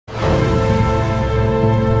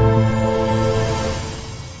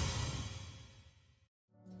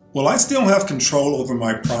Will I still have control over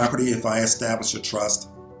my property if I establish a trust?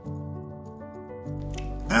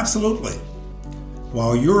 Absolutely.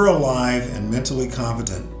 While you're alive and mentally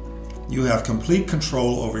competent, you have complete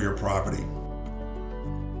control over your property.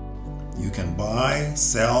 You can buy,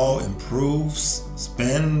 sell, improve,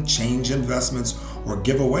 spend, change investments, or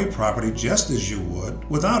give away property just as you would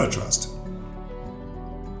without a trust.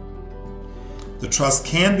 The trust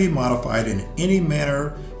can be modified in any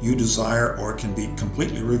manner you desire or can be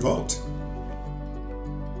completely revoked.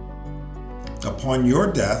 Upon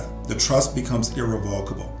your death, the trust becomes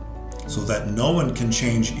irrevocable, so that no one can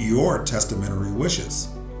change your testamentary wishes.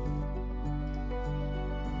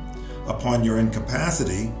 Upon your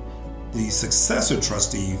incapacity, the successor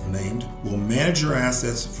trustee you've named will manage your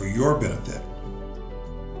assets for your benefit.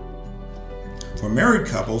 For married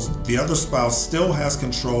couples, the other spouse still has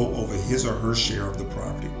control over his or her share of the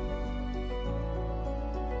property.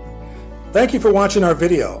 Thank you for watching our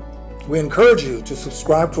video. We encourage you to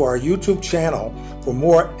subscribe to our YouTube channel for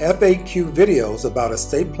more FAQ videos about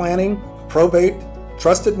estate planning, probate,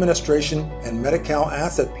 trust administration, and medi-cal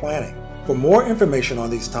asset planning. For more information on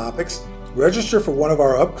these topics, register for one of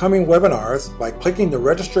our upcoming webinars by clicking the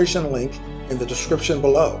registration link in the description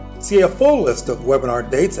below. See a full list of webinar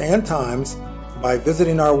dates and times by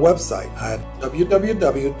visiting our website at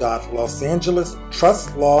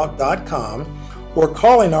www.losangelestrustlaw.com or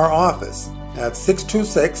calling our office at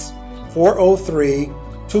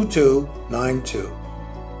 626-403-2292.